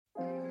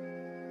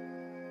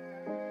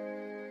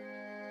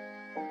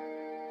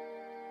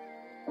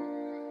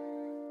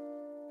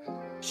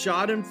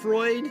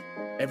Schadenfreude?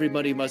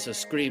 Everybody must have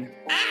screamed,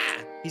 ah!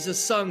 He's a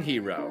sung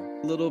hero.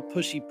 A little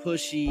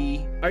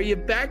pushy. Are you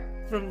back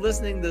from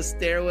listening to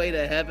Stairway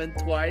to Heaven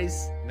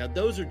twice? Now,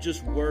 those are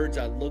just words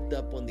I looked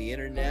up on the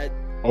internet.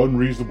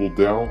 Unreasonable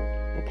Doubt,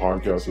 a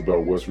podcast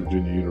about West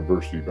Virginia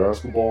University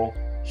basketball,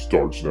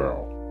 starts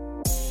now.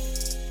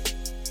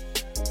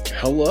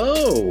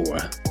 Hello.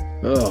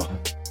 Oh,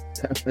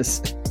 that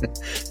was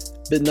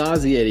a bit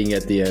nauseating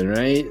at the end,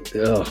 right?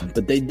 Oh,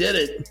 but they did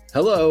it.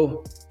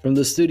 Hello. From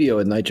the studio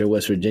in Nitro,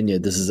 West Virginia,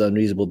 this is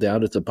Unreasonable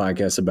Doubt. It's a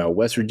podcast about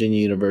West Virginia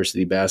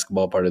University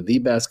basketball, part of the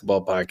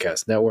Basketball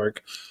Podcast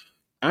Network.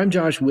 I'm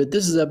Josh Witt.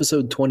 This is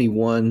episode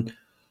 21.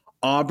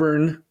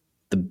 Auburn,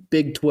 the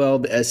Big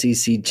 12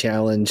 SEC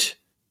Challenge,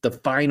 the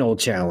final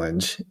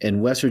challenge.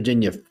 And West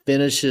Virginia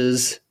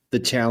finishes the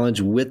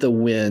challenge with a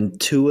win,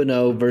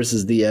 2-0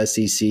 versus the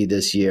SEC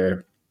this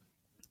year.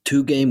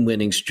 2-game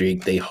winning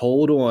streak. They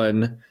hold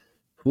on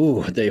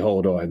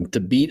to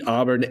beat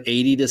Auburn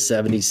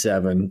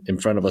 80-77 in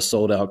front of a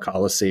sold-out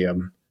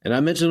Coliseum. And I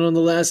mentioned on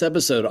the last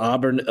episode,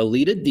 Auburn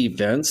elite at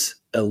defense,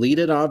 elite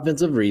at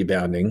offensive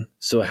rebounding.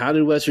 So how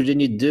did West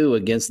Virginia do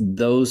against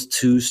those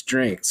two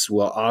strengths?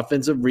 Well,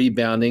 offensive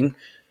rebounding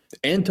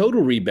and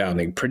total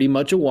rebounding, pretty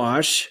much a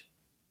wash.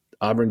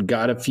 Auburn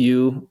got a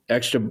few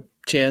extra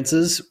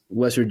chances.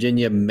 West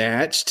Virginia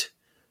matched.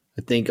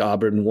 I think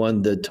Auburn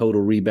won the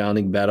total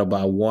rebounding battle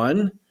by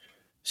 1.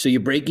 So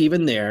you break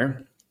even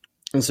there.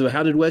 And so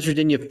how did West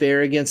Virginia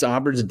fare against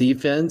Auburn's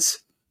defense?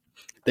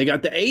 They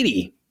got the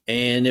 80,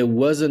 and it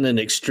wasn't an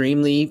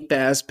extremely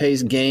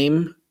fast-paced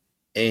game.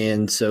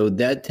 And so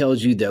that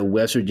tells you that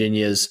West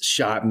Virginia's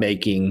shot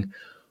making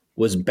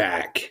was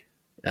back.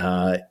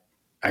 I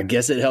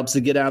guess it helps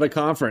to get out of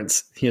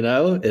conference,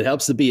 It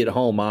helps to be at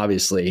home,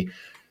 obviously.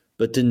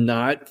 But to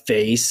not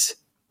face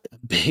a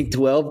Big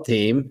 12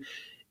 team,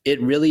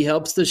 it really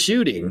helps the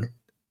shooting.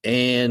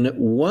 And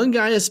one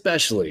guy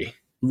especially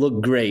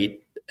looked great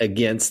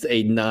against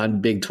a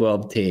non-Big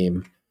 12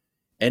 team.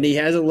 And he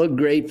hasn't looked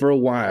great for a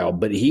while,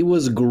 but he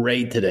was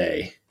great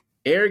today.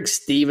 Erik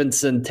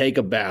Stevenson, take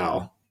a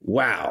bow.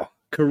 Wow.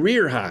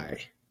 Career high,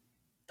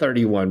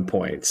 31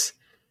 points.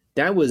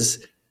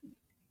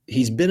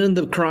 He's been in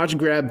the crotch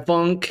grab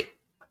funk.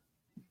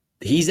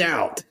 He's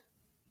out.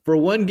 For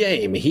one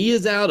game, he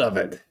is out of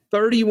it.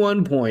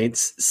 31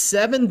 points,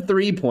 7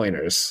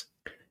 3-pointers.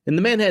 And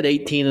the man had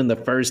 18 in the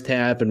first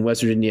half, and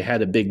West Virginia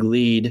had a big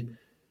lead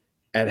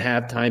at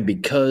halftime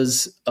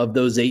because of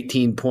those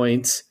 18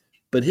 points.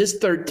 But his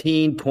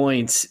 13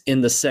 points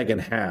in the second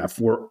half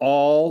were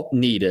all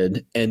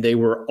needed, and they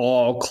were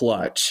all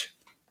clutch.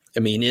 I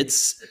mean,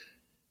 it's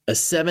a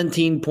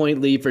 17-point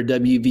lead for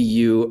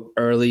WVU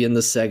early in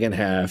the second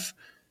half.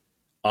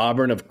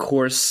 Auburn, of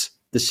course,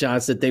 the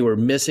shots that they were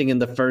missing in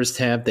the first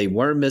half, they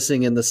weren't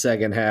missing in the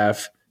second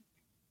half.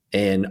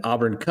 And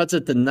Auburn cuts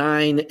it to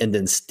 9, and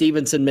then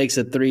Stevenson makes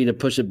a 3 to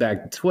push it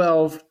back to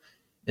 12.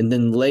 And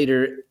then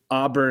later,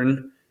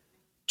 Auburn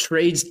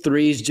trades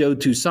threes. Joe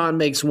Toussaint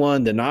makes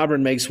 1. Then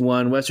Auburn makes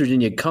 1. West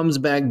Virginia comes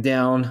back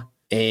down,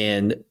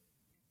 and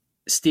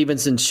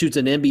Stevenson shoots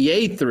an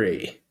NBA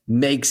 3,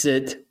 makes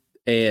it,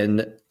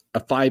 and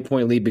a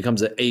 5-point lead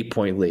becomes an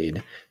 8-point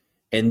lead.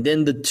 And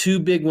then the two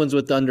big ones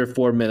with under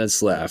 4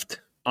 minutes left.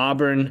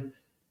 Auburn,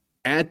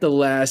 at the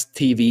last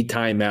TV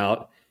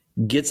timeout,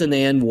 gets an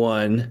and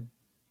 1,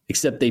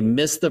 except they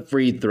missed the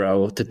free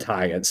throw to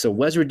tie it. So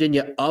West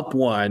Virginia up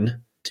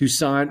 1.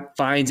 Toussaint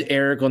finds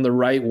Eric on the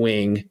right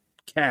wing.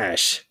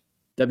 Cash.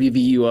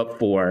 WVU up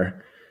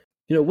 4.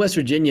 West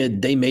Virginia,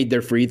 they made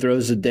their free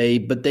throws today,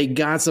 but they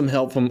got some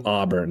help from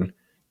Auburn.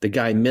 The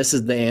guy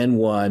misses the and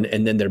 1,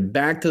 and then they're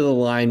back to the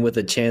line with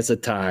a chance to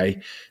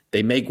tie.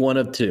 They make 1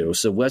 of 2.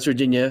 So West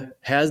Virginia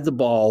has the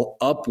ball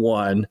up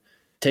 1,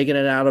 taking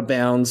it out of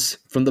bounds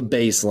from the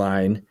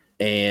baseline,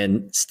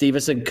 and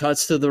Stevenson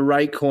cuts to the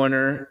right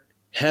corner,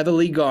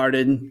 heavily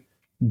guarded,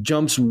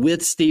 jumps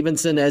with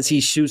Stevenson as he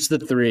shoots the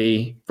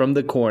 3 from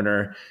the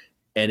corner,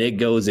 and it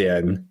goes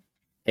in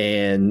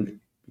and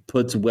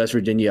puts West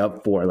Virginia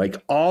up 4.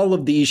 Like, all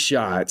of these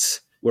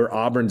shots where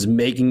Auburn's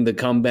making the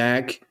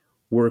comeback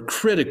were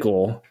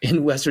critical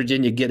in West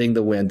Virginia getting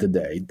the win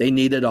today. They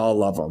needed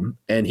all of them,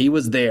 and he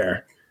was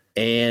there.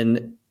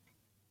 And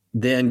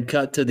then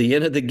cut to the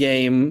end of the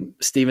game,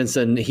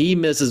 Stevenson, he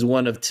misses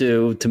 1 of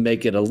 2 to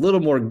make it a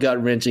little more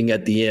gut-wrenching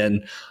at the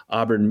end.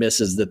 Auburn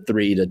misses the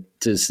 3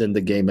 to send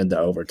the game into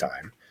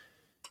overtime.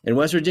 And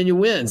West Virginia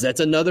wins. That's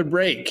another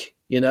break,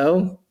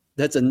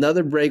 That's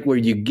another break where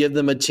you give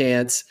them a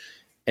chance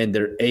and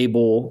they're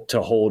able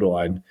to hold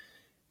on.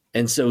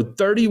 And so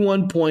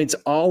 31 points,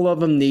 all of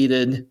them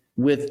needed,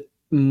 with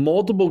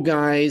multiple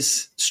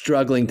guys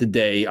struggling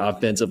today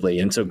offensively.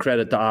 And so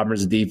credit to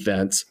Auburn's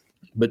defense.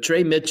 But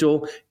Trey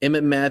Mitchell,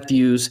 Emmett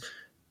Matthews,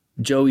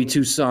 Joey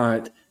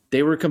Toussaint,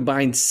 they were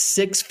combined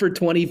 6 for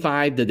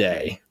 25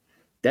 today.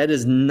 That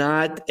is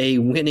not a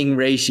winning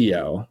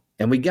ratio.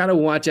 And we got to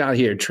watch out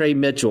here. Trey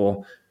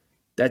Mitchell,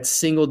 that's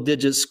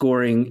single-digit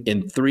scoring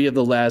in 3 of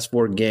the last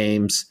 4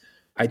 games.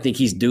 I think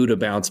he's due to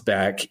bounce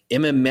back.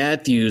 Emmett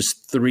Matthews,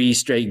 3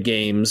 straight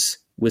games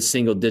with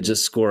single-digit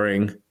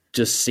scoring.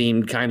 just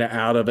seemed kind of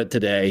out of it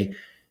today.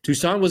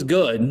 Toussaint was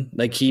good.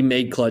 Like, he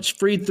made clutch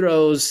free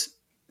throws,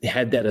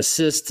 had that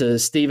assist to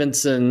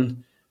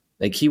Stevenson.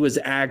 Like, he was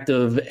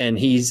active, and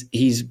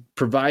he's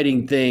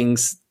providing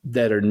things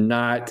that are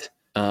not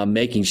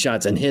making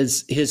shots. And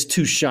his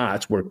 2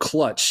 shots were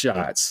clutch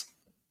shots.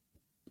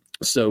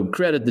 So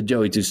credit to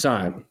Joey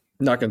Toussaint.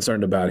 Not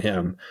concerned about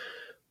him.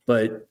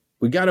 But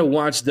we got to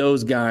watch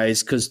those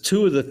guys, because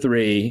 2 of the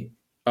 3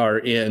 are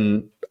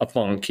in a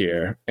funk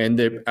here.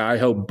 And I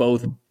hope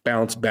both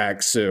bounce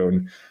back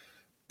soon.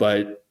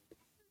 But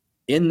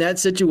in that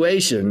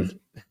situation,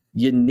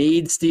 you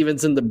need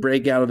Stevenson to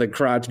break out of the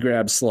crotch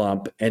grab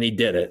slump, and he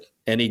did it.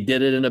 And he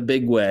did it in a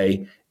big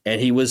way. And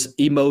he was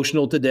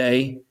emotional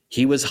today.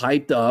 He was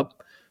hyped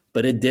up,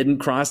 but it didn't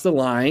cross the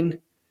line.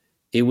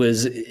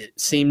 It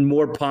seemed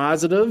more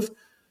positive.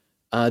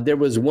 There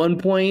was one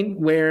point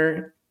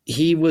where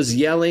he was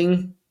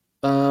yelling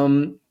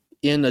in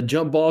a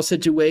jump ball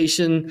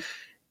situation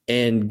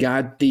and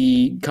got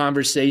the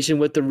conversation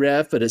with the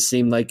ref, but it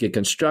seemed like a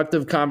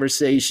constructive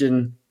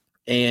conversation.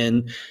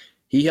 And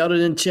he held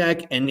it in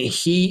check, and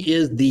he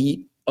is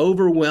the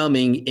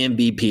overwhelming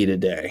MVP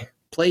today.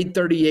 Played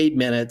 38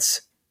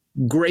 minutes.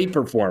 Great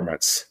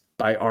performance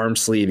by Arm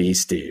Sleevey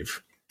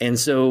Steve. And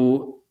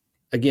so,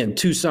 again,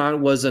 Toussaint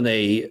wasn't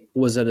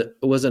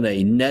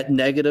a net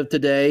negative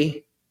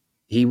today.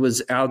 He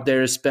was out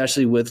there,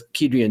 especially with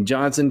Kedrian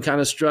Johnson kind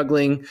of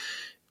struggling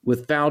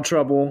with foul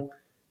trouble.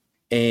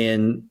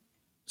 And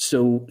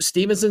so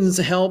Stevenson's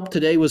help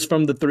today was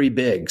from the 3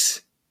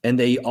 bigs, and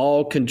they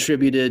all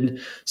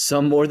contributed,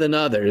 some more than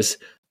others.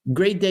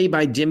 Great day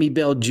by Jimmy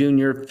Bell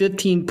Jr.,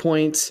 15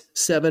 points,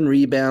 7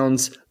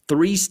 rebounds,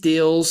 3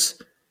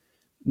 steals,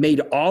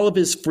 made all of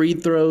his free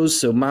throws.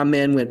 So my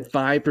man went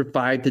 5 for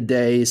 5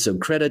 today, so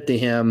credit to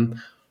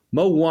him.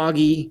 Mo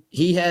Waggy,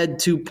 he had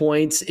 2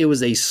 points. It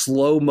was a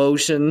slow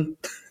motion.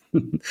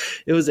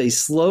 It was a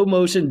slow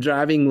motion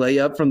driving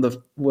layup from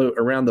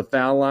around the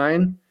foul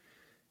line.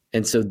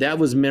 And so that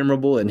was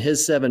memorable in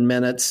his 7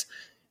 minutes.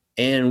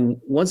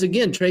 And once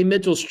again, Trey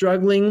Mitchell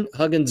struggling.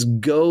 Huggins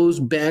goes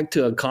back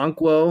to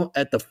Okonkwo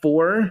at the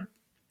 4.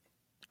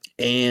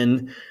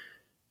 And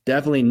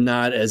definitely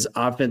not as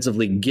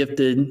offensively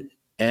gifted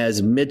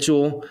as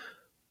Mitchell,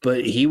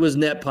 but he was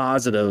net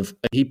positive.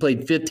 He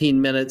played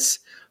 15 minutes,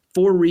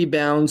 4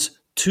 rebounds,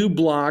 2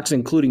 blocks,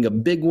 including a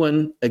big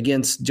one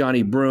against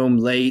Johnny Broome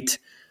late.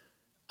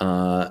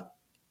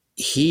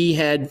 He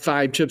had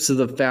 5 trips to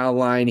the foul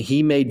line.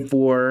 He made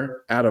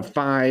 4 out of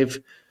 5.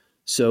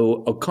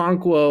 So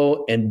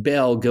Okonkwo and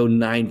Bell go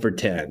 9 for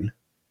 10.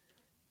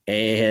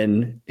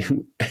 And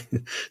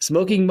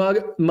Smoking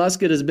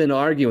Musket has been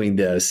arguing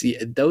this.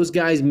 Those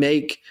guys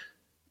make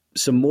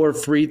some more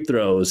free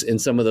throws in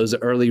some of those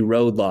early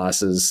road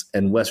losses,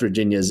 and West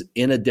Virginia's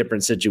in a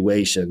different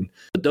situation.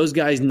 But those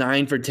guys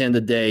 9 for 10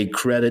 today,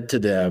 credit to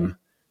them.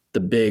 The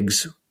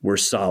bigs were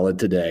solid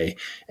today.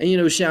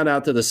 And, shout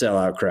out to the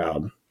sellout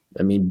crowd.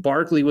 I mean,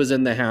 Barkley was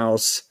in the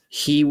house.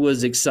 He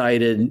was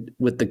excited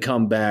with the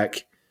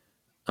comeback.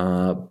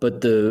 But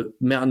the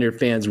Mountaineer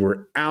fans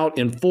were out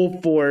in full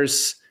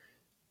force.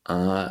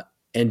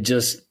 And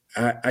just,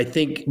 I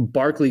think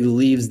Barkley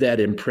leaves that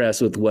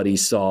impressed with what he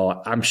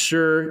saw. I'm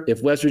sure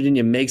if West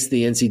Virginia makes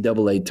the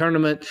NCAA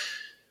tournament,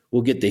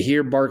 we'll get to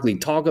hear Barkley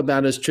talk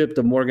about his trip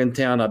to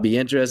Morgantown. I'll be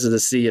interested to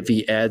see if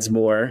he adds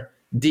more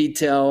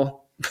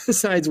detail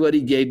besides what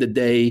he gave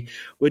today,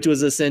 which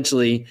was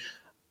essentially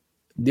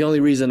the only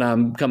reason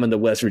I'm coming to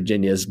West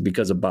Virginia is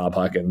because of Bob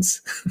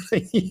Huggins.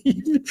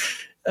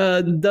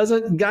 Guy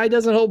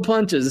doesn't hold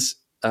punches,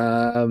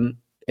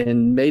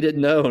 and made it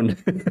known.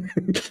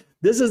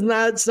 This is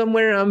not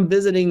somewhere I'm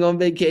visiting on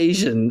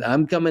vacation.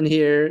 I'm coming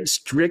here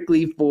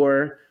strictly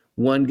for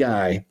one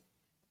guy.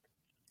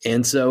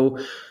 And so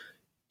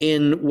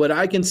in what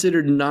I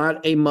considered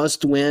not a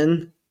must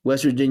win,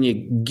 West Virginia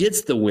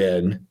gets the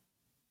win.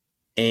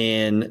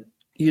 And,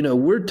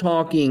 we're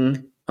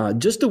talking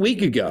just a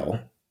week ago,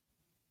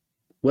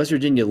 West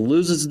Virginia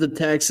loses to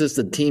Texas.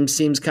 The team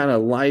seems kind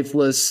of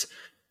lifeless,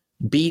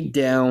 beat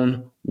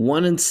down,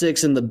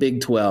 1-6 in the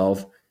Big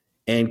 12,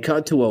 and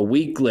cut to a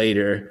week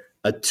later,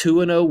 a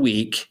 2-0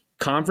 week,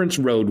 conference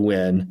road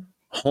win,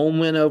 home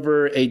win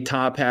over a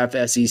top half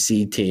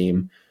SEC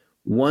team,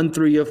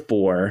 1-3 of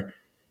 4,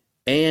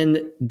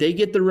 and they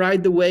get to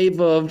ride the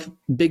wave of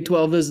Big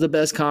 12 is the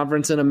best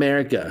conference in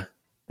America.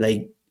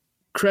 They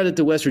credit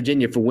to West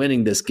Virginia for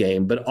winning this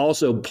game, but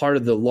also part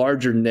of the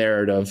larger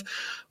narrative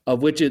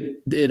of which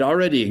it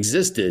already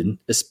existed,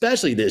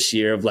 especially this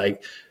year, of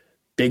like,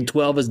 Big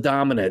 12 is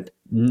dominant.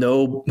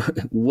 No,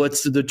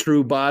 what's the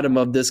true bottom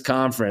of this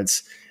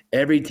conference?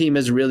 Every team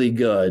is really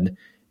good.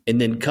 And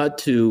then cut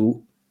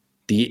to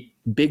the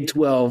Big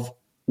 12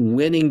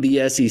 winning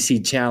the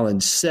SEC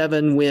Challenge.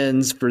 7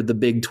 wins for the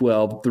Big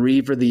 12,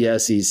 3 for the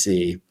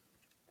SEC.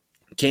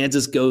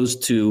 Kansas goes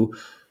to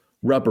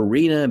Rupp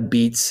Arena and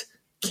beats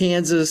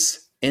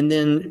Kansas. And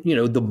then,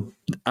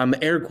 I'm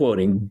air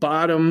quoting,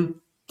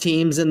 bottom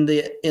teams in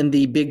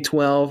the Big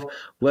 12.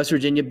 West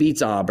Virginia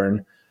beats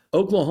Auburn.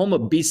 Oklahoma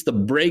beats the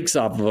brakes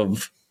off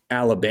of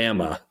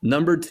Alabama.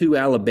 Number 2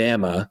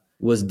 Alabama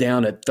was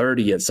down at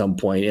 30 at some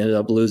point, ended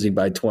up losing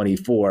by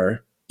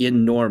 24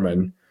 in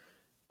Norman.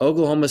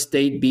 Oklahoma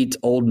State beats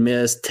Ole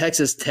Miss.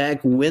 Texas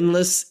Tech,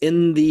 winless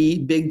in the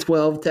Big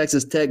 12.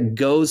 Texas Tech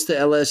goes to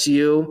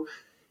LSU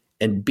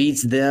and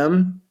beats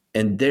them.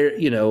 And they're,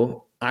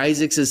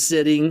 Isaacs is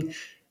sitting,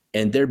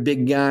 and their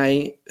big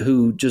guy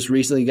who just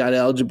recently got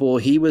eligible,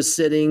 he was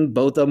sitting.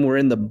 Both of them were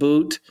in the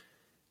boot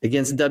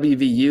against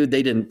WVU.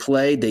 They didn't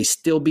play. They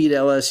still beat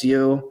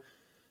LSU.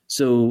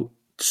 So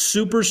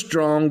super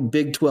strong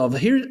Big 12.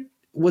 Here's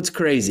what's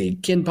crazy.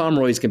 Ken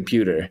Pomeroy's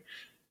computer.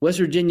 West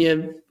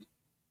Virginia,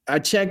 I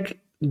checked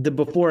the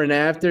before and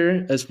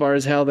after as far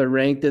as how they're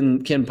ranked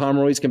in Ken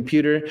Pomeroy's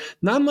computer.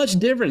 Not much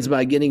difference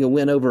by getting a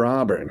win over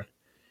Auburn.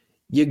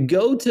 You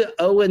go to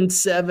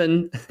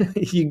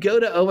 0-7, you go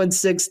to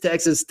 0-6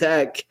 Texas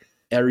Tech,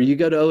 or you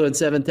go to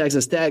 0-7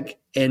 Texas Tech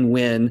and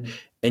win,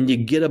 and you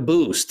get a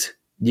boost.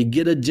 You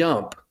get a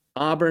jump.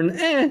 Auburn,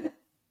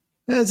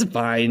 that's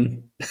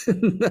fine.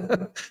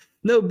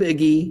 No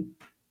biggie.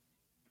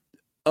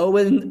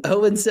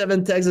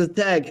 0-7 Texas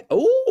Tech.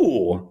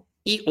 Ooh,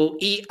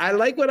 I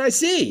like what I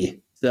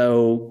see.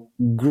 So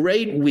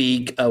great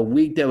week, a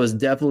week that was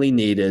definitely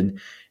needed.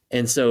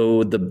 And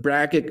so the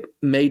bracket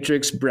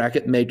matrix,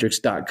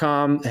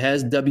 bracketmatrix.com,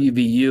 has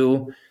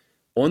WVU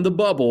on the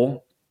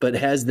bubble, but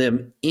has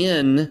them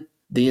in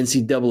the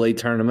NCAA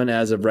tournament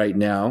as of right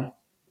now.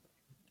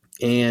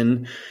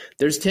 And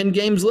there's 10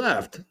 games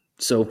left.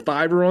 So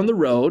 5 are on the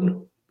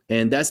road.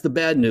 And that's the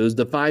bad news.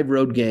 The 5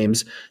 road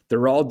games,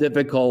 they're all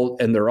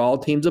difficult and they're all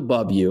teams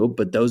above you,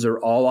 but those are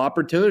all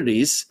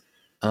opportunities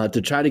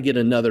to try to get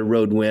another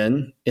road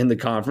win in the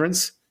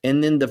conference.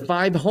 And then the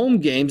 5 home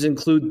games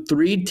include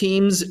 3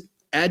 teams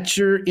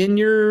in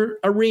your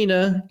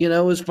arena,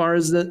 as far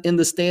as in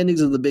the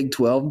standings of the Big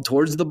 12,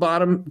 towards the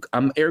bottom,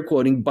 I'm air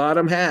quoting,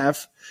 bottom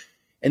half.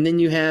 And then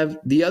you have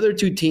the other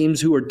 2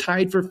 teams who are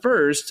tied for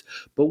first,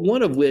 but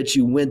one of which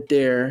you went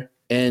there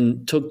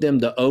and took them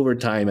to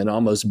overtime and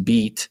almost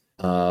beat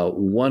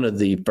one of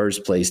the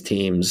first place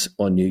teams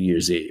on New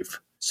Year's Eve.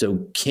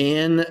 So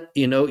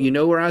you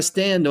know where I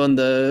stand on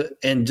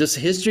and just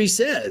history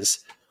says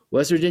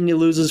West Virginia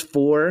loses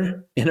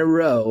 4 in a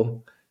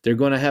row. They're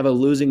going to have a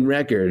losing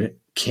record.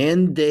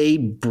 Can they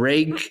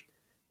be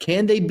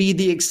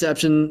the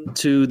exception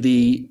to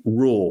the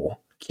rule?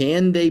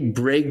 Can they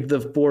break the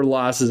 4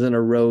 losses in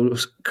a row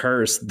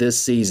curse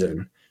this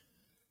season?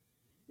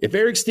 If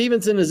Eric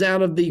Stevenson is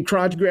out of the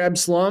crotch grab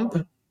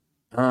slump,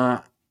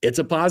 it's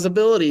a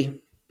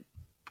possibility.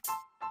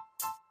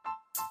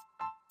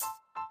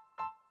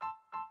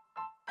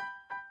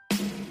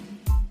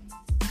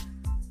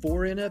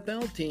 Four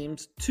NFL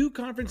teams, 2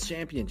 conference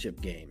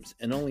championship games,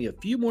 and only a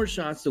few more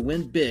shots to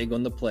win big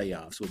on the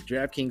playoffs with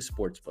DraftKings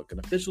Sportsbook, an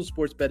official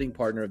sports betting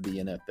partner of the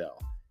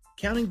NFL.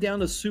 Counting down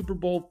to Super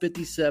Bowl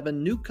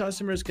 57, new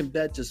customers can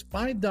bet just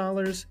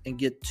 $5 and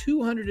get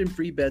 200 in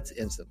free bets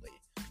instantly.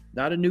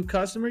 Not a new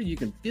customer? You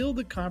can feel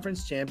the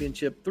conference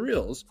championship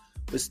thrills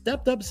with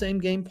stepped-up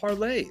same-game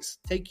parlays.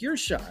 Take your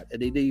shot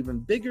at an even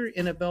bigger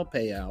NFL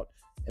payout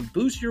and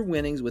boost your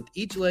winnings with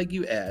each leg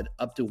you add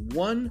up to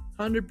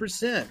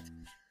 100%.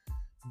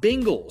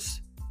 Bengals,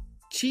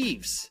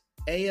 Chiefs,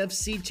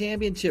 AFC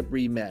Championship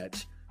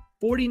rematch,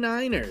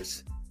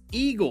 49ers,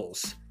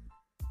 Eagles.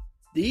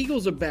 The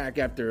Eagles are back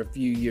after a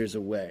few years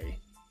away.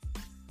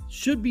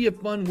 Should be a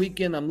fun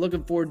weekend. I'm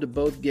looking forward to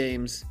both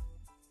games.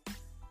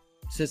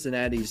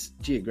 Cincinnati's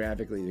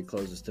geographically the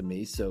closest to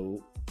me,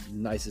 so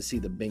nice to see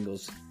the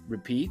Bengals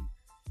repeat.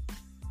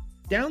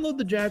 Download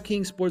the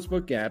DraftKings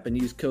Sportsbook app and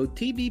use code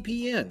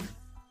TBPN.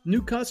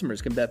 New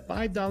customers can bet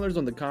 $5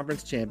 on the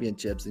conference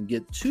championships and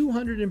get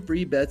 200 in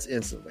free bets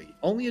instantly.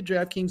 Only at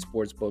DraftKings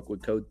Sportsbook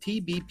with code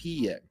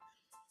TBPN.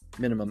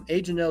 Minimum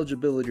age and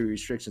eligibility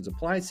restrictions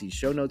apply. See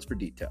show notes for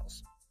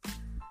details.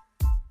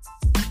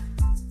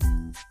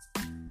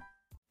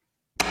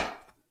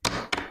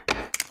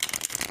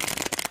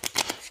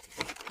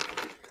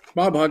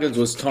 Bob Huggins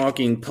was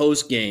talking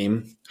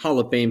post-game. Hall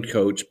of Fame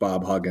coach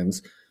Bob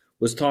Huggins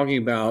was talking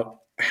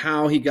about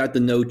how he got to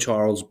know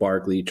Charles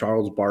Barkley.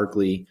 Charles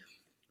Barkley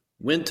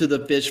went to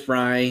the fish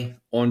fry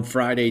on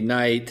Friday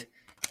night,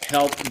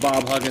 helped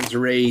Bob Huggins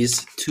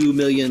raise $2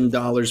 million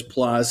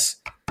plus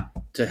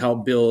to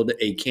help build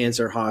a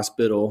cancer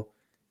hospital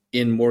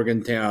in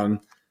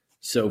Morgantown.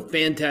 So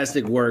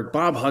fantastic work.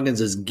 Bob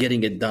Huggins is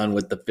getting it done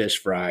with the fish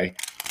fry.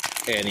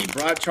 And he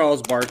brought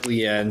Charles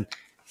Barkley in.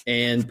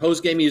 And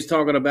post-game, he was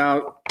talking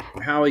about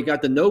how he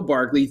got to know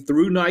Barkley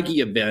through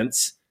Nike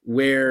events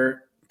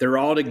where they're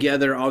all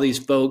together, all these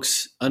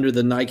folks under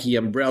the Nike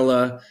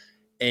umbrella,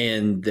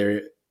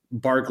 and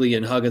Barkley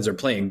and Huggins are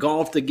playing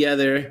golf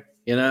together,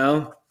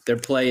 They're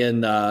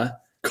playing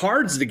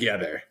cards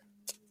together.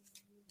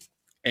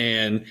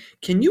 And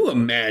can you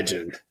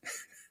imagine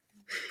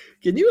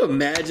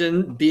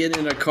being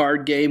in a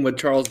card game with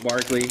Charles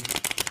Barkley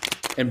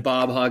and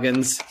Bob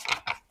Huggins?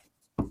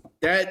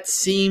 That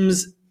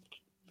seems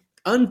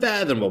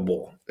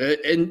unfathomable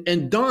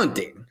and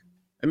daunting.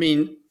 I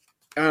mean,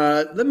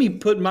 let me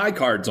put my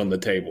cards on the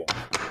table.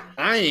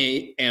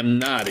 I am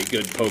not a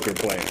good poker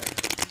player.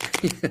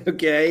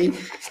 Okay.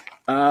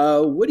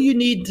 What do you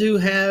need to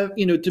have,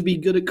 to be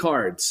good at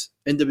cards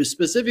and to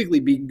specifically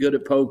be good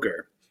at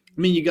poker?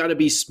 I mean, you got to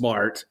be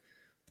smart.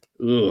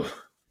 Ugh.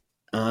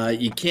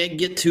 You can't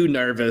get too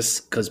nervous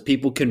because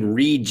people can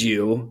read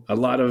you. A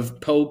lot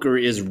of poker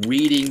is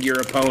reading your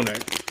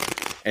opponent.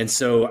 And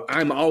so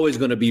I'm always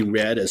going to be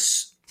read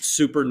as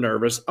super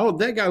nervous. Oh,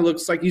 that guy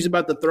looks like he's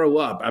about to throw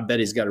up. I bet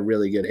he's got a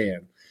really good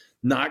hand.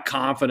 Not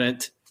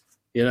confident,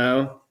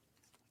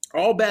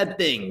 all bad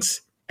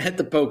things at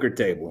the poker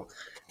table.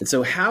 And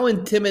so how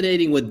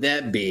intimidating would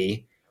that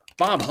be?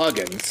 Bob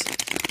Huggins,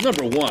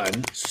 number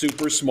one,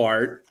 super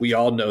smart. We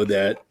all know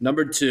that.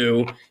 Number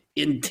two,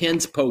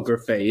 intense poker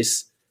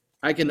face.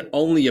 I can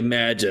only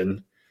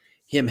imagine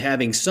him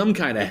having some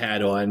kind of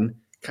hat on,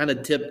 kind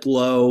of tipped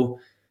low.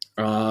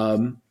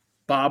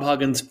 Bob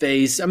Huggins'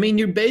 face. I mean,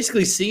 you're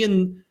basically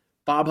seeing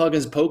Bob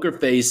Huggins' poker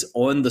face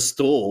on the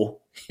stool,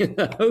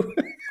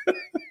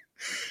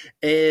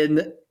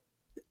 and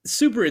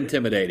super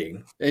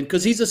intimidating. And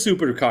because he's a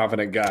super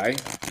confident guy,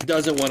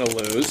 doesn't want to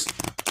lose.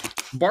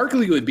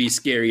 Barkley would be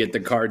scary at the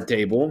card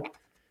table.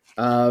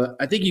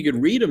 I think you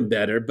could read him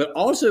better, but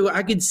also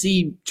I could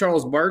see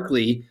Charles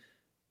Barkley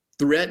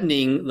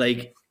threatening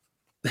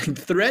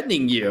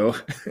you.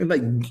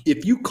 Like,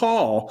 if you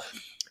call,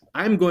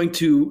 I'm going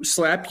to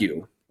slap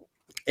you.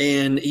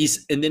 And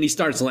then he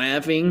starts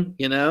laughing,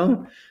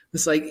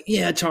 It's like,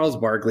 yeah, Charles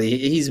Barkley,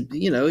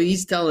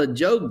 he's telling a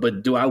joke,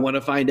 but do I want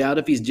to find out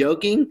if he's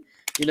joking?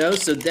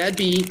 So that'd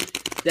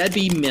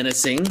be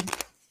menacing.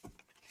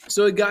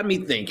 So it got me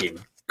thinking.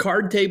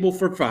 Card table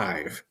for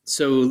 5.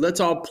 So let's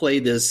all play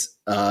this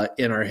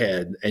in our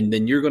head, and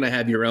then you're going to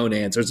have your own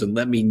answers and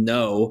let me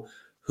know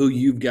who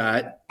you've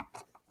got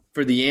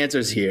for the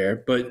answers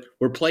here. But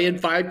we're playing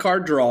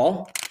 5-card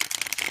draw,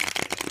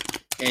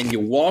 and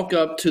you walk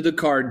up to the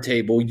card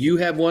table. You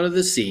have one of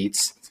the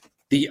seats.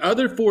 The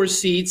other 4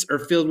 seats are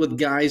filled with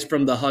guys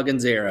from the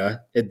Huggins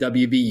era at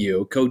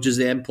WVU, coaches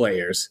and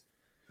players.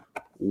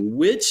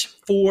 Which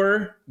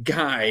 4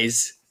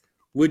 guys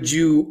would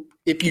you,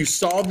 if you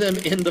saw them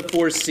in the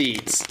 4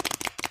 seats,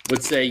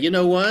 would say, you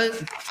know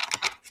what?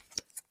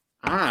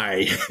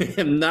 I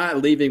am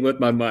not leaving with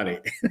my money.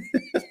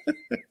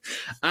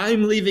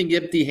 I'm leaving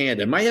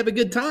empty-handed. Might have a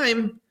good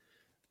time,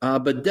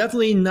 but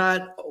definitely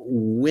not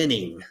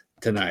winning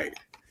tonight.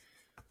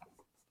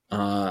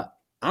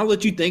 I'll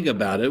let you think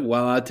about it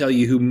while I tell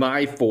you who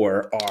my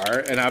 4 are,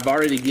 and I've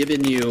already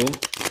given you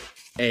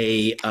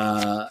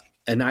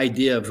an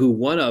idea of who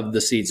one of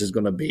the seats is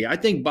going to be. I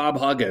think Bob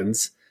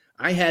Huggins,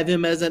 I have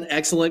him as an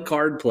excellent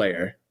card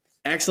player,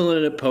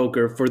 excellent at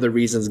poker for the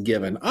reasons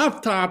given.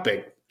 Off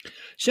topic.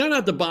 Shout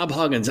out to Bob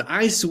Huggins.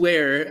 I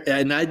swear,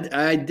 and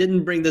I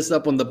didn't bring this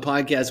up on the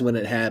podcast when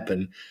it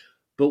happened,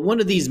 but one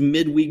of these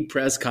midweek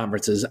press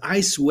conferences, I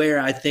swear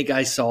I think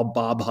I saw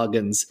Bob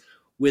Huggins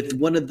with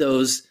one of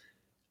those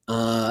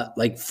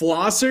like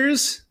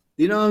flossers.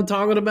 You know what I'm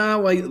talking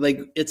about? Like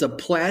it's a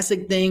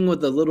plastic thing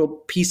with a little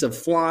piece of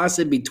floss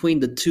in between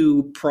the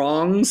 2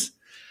 prongs.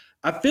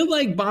 I feel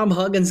like Bob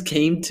Huggins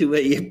came to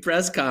a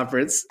press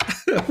conference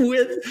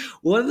with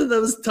one of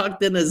those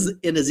tucked in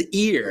his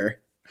ear.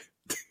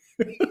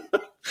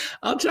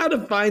 I'll try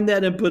to find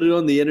that and put it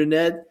on the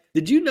internet.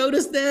 Did you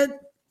notice that?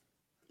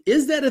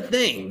 Is that a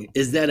thing?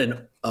 Is that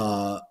an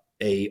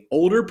a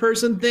older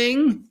person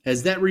thing?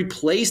 Has that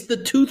replaced the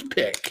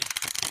toothpick?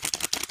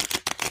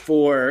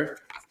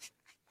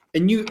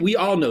 We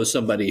all know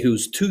somebody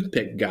who's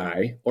toothpick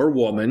guy or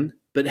woman,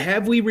 but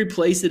have we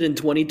replaced it in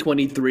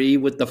 2023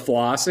 with the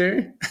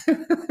flosser?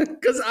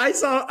 Because I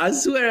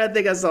swear I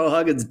think I saw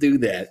Huggins do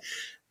that.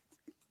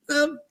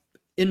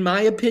 In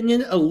my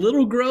opinion, a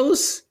little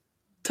gross,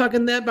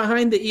 tucking that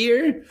behind the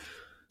ear,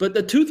 but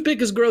the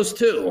toothpick is gross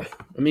too.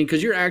 I mean,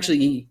 because you're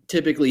actually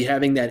typically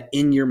having that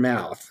in your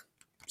mouth.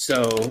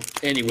 So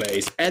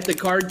anyways, at the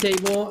card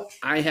table,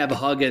 I have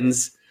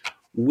Huggins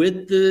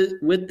with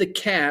the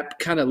cap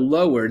kind of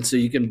lowered so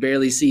you can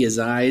barely see his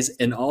eyes,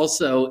 and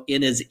also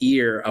in his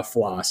ear a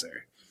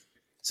flosser.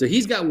 So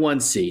he's got 1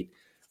 seat.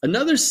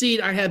 Another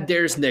seat, I have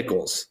Darius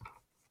Nichols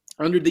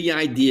under the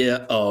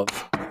idea of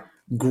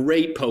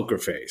great poker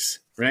face,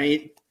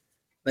 right?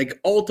 Like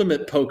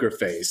ultimate poker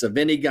face of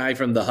any guy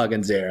from the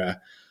Huggins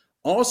era.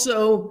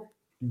 Also,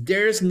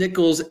 Darius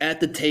Nichols at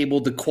the table,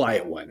 the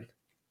quiet one.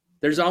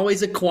 There's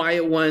always a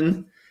quiet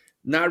one,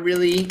 not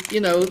really,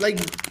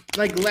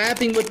 like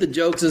laughing with the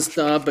jokes and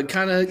stuff, but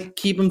kind of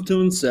keep him to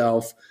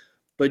himself.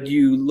 But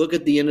you look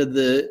at the end of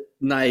the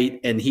night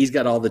and he's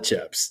got all the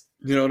chips.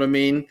 You know what I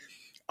mean?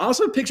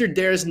 Also picture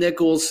Darius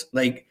Nichols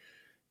like,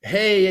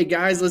 hey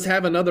guys, let's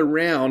have another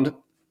round.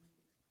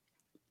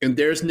 And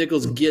Darius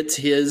Nichols gets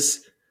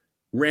his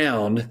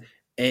round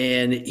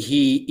and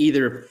he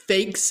either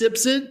fake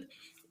sips it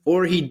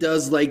or he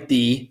does like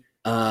the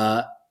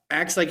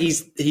acts like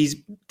he's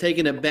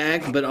taking it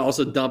back, but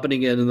also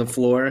dumping it in the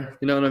floor.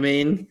 You know what I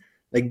mean?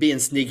 Like being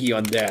sneaky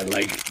on that,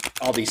 like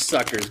all these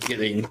suckers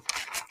getting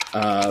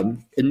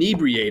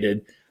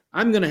inebriated.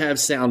 I'm going to have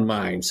sound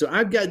mind. So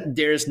I've got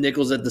Darius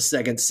Nichols at the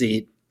 2nd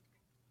seat.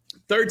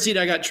 Third seed,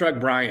 I got Truck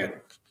Bryant.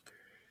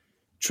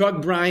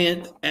 Truck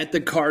Bryant at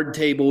the card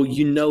table.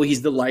 You know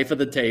he's the life of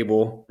the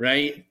table,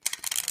 right?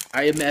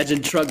 I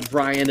imagine Truck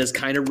Bryant is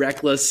kind of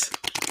reckless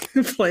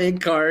playing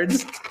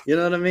cards. You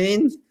know what I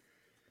mean?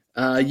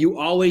 You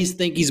always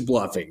think he's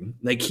bluffing.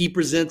 Like, he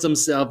presents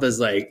himself as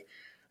like,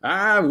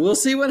 we'll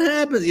see what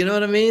happens. You know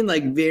what I mean?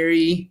 Like,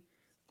 very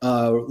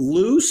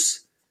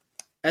loose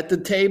at the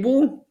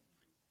table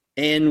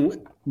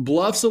and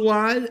bluffs a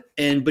lot.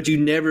 But you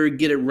never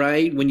get it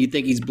right. When you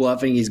think he's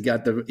bluffing, he's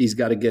got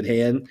a good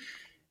hand.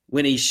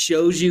 When he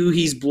shows you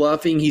he's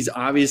bluffing, he's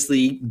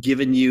obviously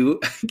giving you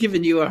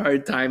a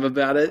hard time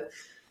about it.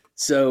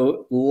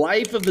 So,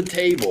 life of the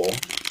table.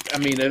 I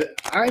mean,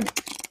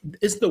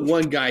 it's the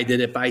one guy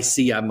that if I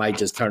see, I might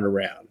just turn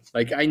around.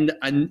 Like,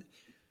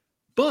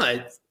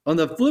 but on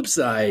the flip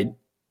side,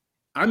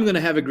 I'm going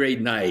to have a great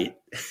night.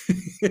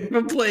 If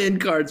I'm playing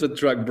cards with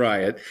Truck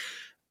Bryant,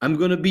 I'm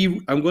going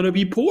to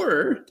be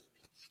poorer.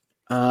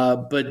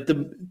 But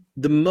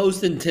the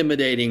most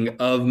intimidating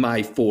of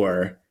my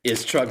four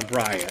is Truck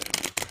Bryant,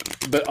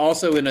 but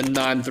also in a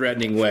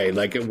non-threatening way.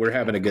 Like, we're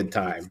having a good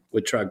time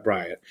with Truck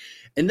Bryant.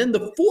 And then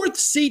the fourth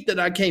seat that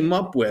I came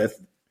up with,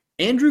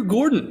 Andrew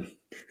Gordon.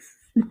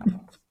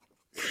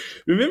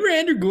 Remember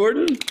Andrew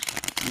Gordon?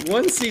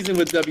 One season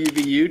with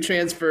WVU,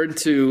 transferred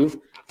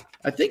to,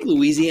 I think,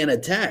 Louisiana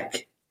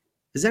Tech.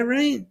 Is that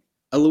right?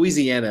 A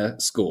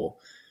Louisiana school.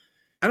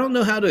 I don't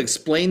know how to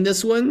explain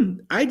this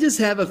one. I just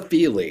have a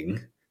feeling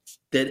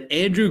that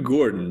Andrew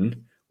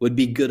Gordon would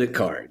be good at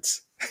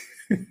cards.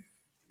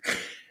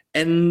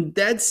 And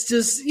that's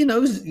just,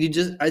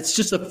 it's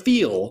just a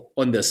feel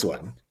on this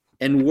one,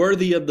 and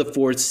worthy of the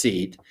fourth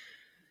seat.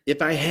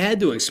 If I had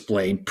to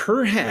explain,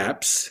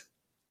 perhaps,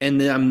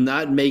 and I'm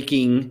not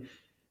making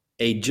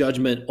a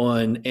judgment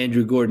on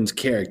Andrew Gordon's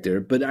character,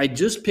 but I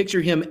just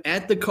picture him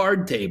at the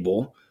card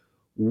table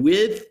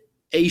with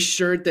a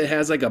shirt that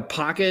has like a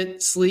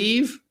pocket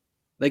sleeve,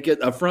 like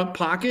a front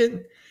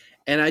pocket.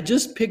 And I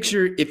just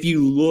picture, if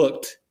you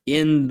looked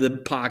in the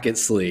pocket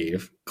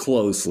sleeve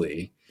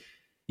closely,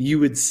 you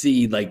would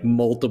see like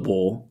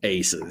multiple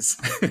aces.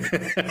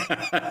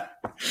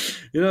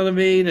 You know what I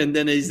mean? And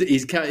then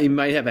he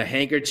might have a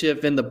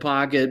handkerchief in the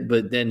pocket,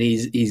 but then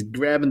he's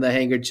grabbing the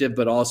handkerchief,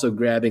 but also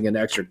grabbing an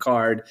extra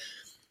card.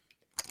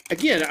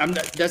 Again,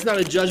 that's not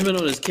a judgment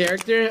on his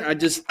character. I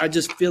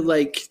just feel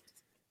like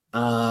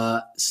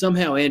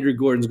somehow Andrew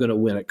Gordon's going to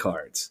win at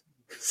cards.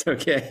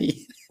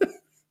 Okay.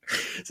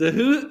 So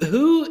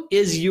who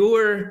is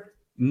your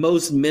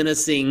most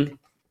menacing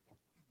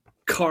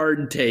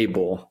card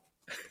table?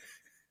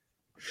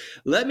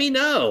 Let me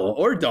know,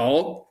 or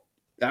don't.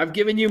 I've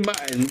given you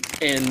mine,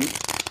 and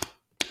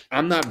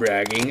I'm not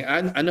bragging.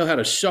 I know how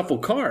to shuffle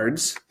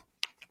cards.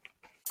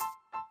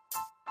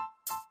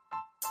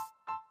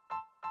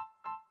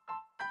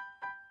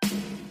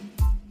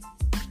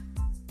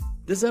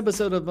 This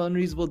episode of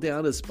Unreasonable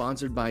Doubt is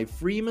sponsored by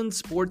Freeman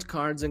Sports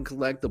Cards and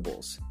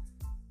Collectibles.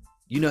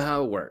 You know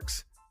how it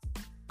works.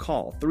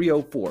 Call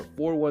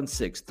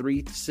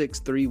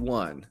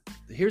 304-416-3631.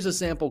 Here's a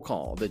sample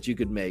call that you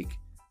could make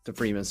to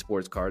Freeman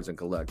Sports Cards and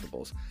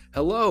Collectibles.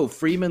 Hello,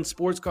 Freeman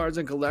Sports Cards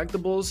and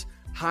Collectibles.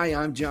 Hi,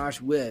 I'm Josh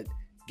Witt.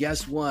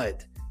 Guess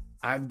what?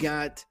 I've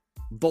got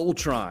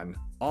Voltron,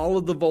 all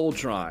of the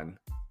Voltron,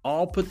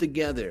 all put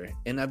together,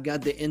 and I've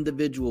got the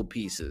individual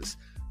pieces.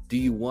 Do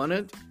you want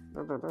it?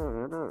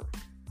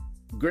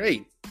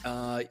 Great.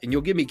 And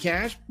you'll give me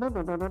cash?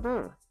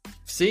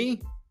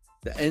 See?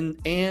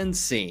 And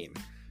scene.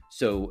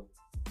 So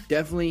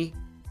definitely,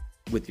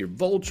 with your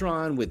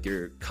Voltron, with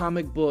your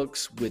comic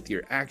books, with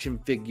your action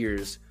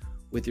figures,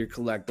 with your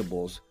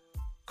collectibles,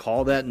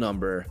 call that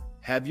number,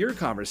 have your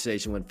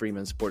conversation with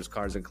Freeman Sports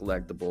Cards and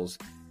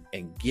Collectibles,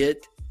 and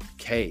get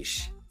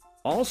cash.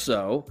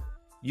 Also,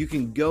 you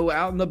can go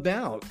out and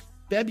about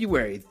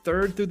February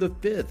 3rd through the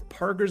 5th,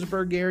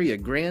 Parkersburg area,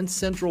 Grand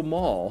Central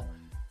Mall.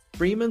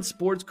 Freeman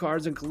Sports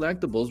Cards and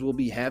Collectibles will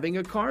be having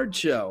a card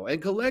show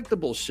and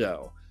collectible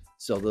show.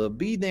 So they'll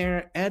be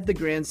there at the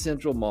Grand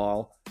Central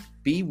Mall.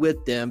 Be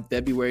with them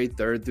February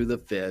 3rd through the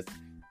 5th.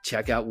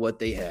 Check out what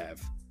they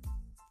have.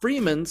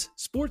 Freeman's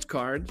Sports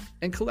Cards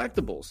and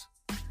Collectibles.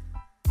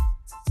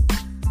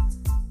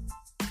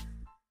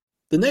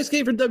 The next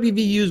game for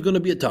WVU is going to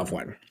be a tough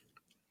one.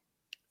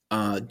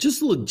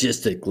 Just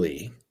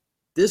logistically,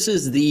 this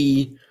is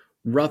the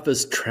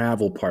roughest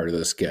travel part of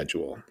the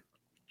schedule.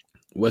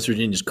 West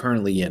Virginia is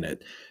currently in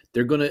it.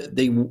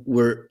 They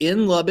were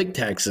in Lubbock,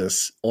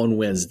 Texas on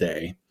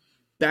Wednesday,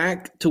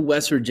 back to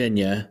West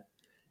Virginia,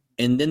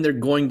 and then they're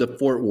going to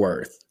Fort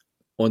Worth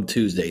on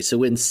Tuesday.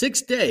 So in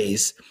 6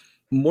 days,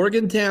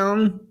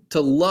 Morgantown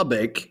to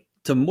Lubbock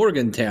to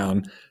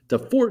Morgantown to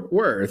Fort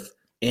Worth,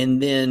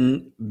 and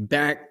then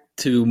back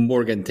to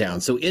Morgantown.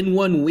 So in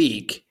 1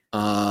 week,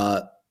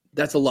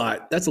 that's a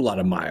lot. That's a lot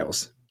of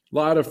miles. A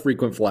lot of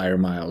frequent flyer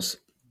miles.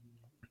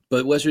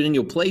 But West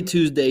Virginia will play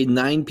Tuesday,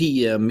 9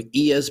 p.m.,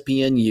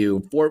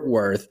 ESPNU, Fort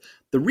Worth,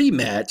 the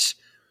rematch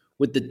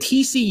with the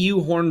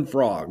TCU Horned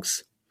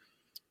Frogs.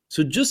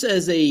 So just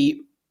as a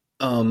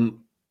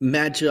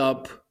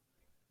matchup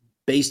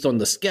based on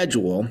the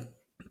schedule,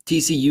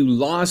 TCU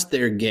lost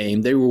their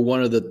game. They were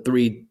one of the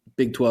 3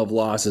 Big 12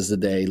 losses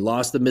today.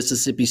 Lost to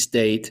Mississippi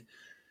State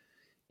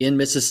in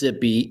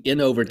Mississippi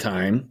in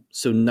overtime,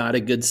 so not a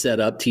good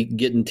setup,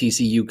 getting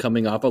TCU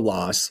coming off a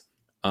loss.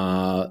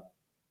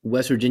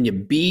 West Virginia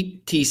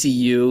beat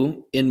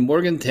TCU in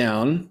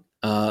Morgantown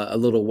a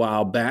little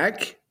while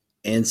back,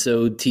 and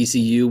so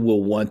TCU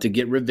will want to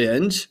get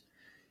revenge.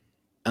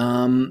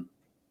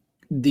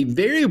 The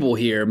variable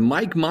here,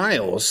 Mike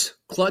Miles,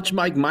 clutch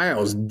Mike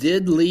Miles,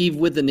 did leave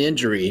with an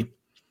injury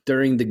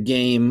during the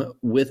game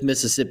with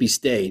Mississippi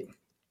State.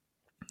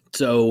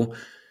 So,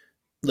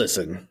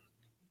 listen,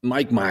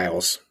 Mike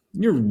Miles,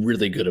 you're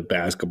really good at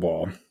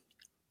basketball.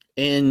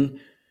 And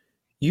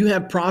you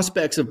have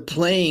prospects of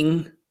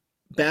playing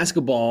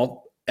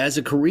basketball as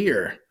a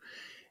career.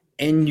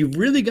 And you've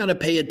really got to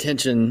pay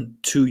attention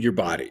to your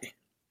body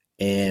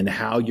and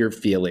how you're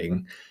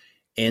feeling.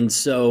 And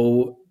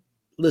so,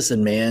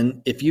 listen,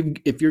 man, if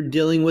you're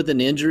dealing with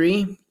an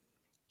injury,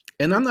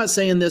 and I'm not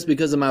saying this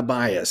because of my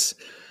bias,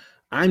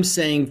 I'm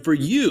saying for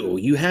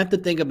you have to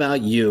think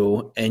about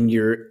you and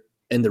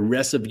the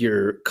rest of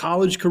your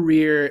college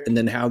career, and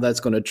then how that's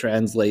going to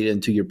translate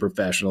into your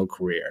professional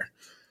career.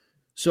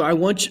 So I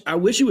wish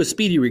you a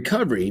speedy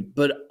recovery,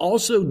 but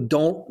also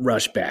don't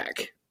rush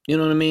back. You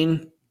know what I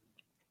mean?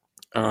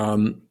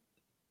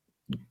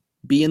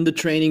 Be in the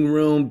training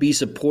room, be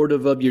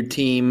supportive of your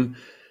team.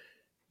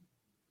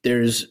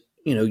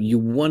 You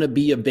want to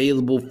be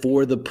available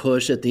for the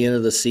push at the end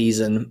of the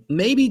season.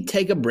 Maybe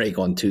take a break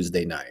on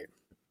Tuesday night.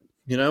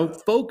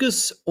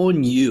 Focus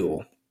on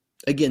you.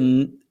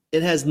 Again,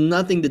 it has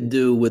nothing to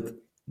do with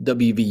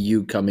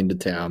WVU coming to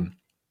town.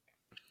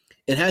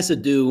 It has to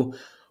do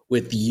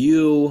with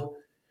you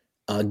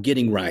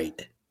getting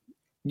right.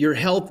 Your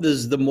health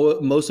is the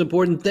most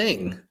important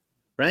thing,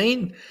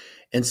 right?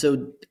 And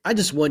so I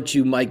just want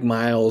you, Mike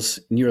Miles,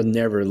 and you're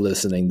never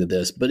listening to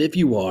this, but if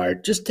you are,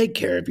 just take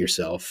care of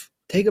yourself.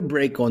 Take a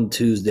break on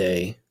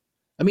Tuesday.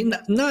 I mean,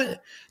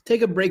 not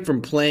take a break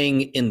from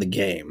playing in the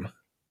game.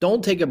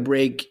 Don't take a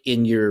break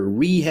in your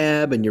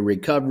rehab and your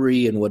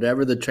recovery and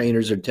whatever the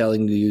trainers are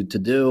telling you to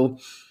do.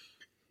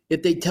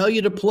 If they tell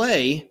you to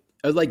play,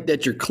 or like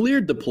that you're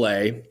cleared to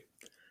play,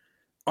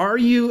 are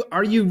you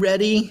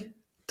ready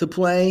to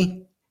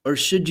play, or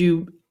should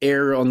you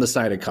err on the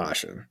side of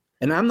caution?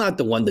 And I'm not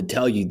the one to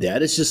tell you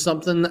that. It's just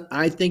something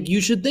I think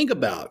you should think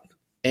about.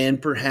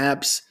 And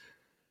perhaps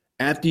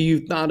after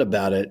you've thought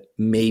about it,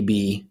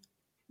 maybe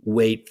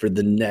wait for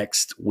the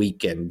next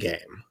weekend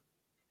game.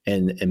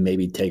 And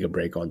maybe take a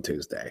break on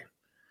Tuesday.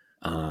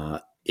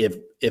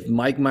 If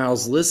Mike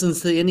Miles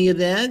listens to any of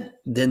that,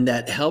 then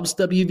that helps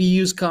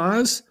WVU's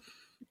cause.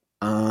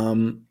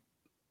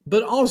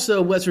 But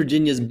also West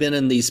Virginia's been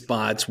in these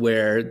spots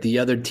where the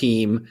other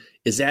team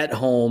is at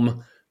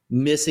home,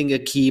 missing a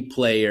key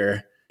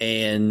player,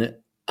 and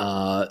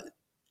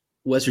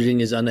West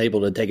Virginia is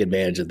unable to take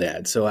advantage of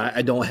that. So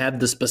I don't have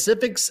the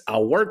specifics.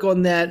 I'll work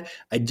on that.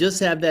 I just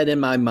have that in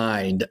my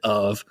mind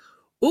of,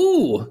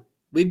 ooh,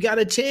 we've got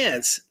a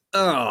chance.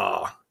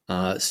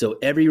 So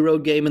every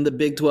road game in the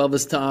Big 12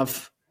 is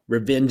tough.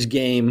 Revenge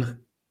game.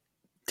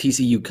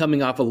 TCU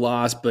coming off a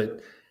loss.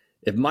 But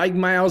if Mike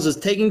Miles is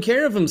taking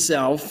care of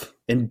himself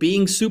and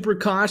being super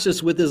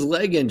cautious with his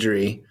leg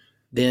injury,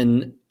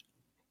 then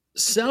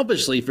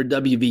selfishly for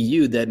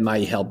WVU, that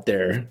might help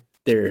their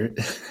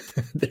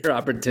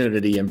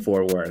opportunity in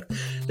Fort Worth.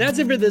 That's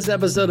it for this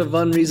episode of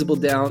Unreasonable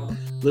Doubt.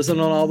 Listen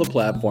on all the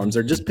platforms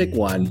or just pick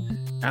one.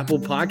 Apple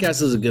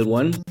Podcasts is a good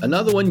one.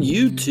 Another one,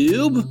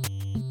 YouTube.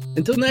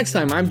 Until next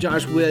time, I'm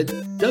Josh Witt.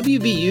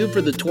 WVU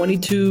for the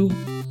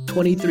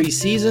 22-23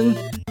 season,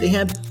 they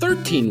had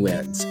 13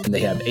 wins and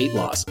they have 8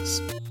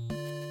 losses.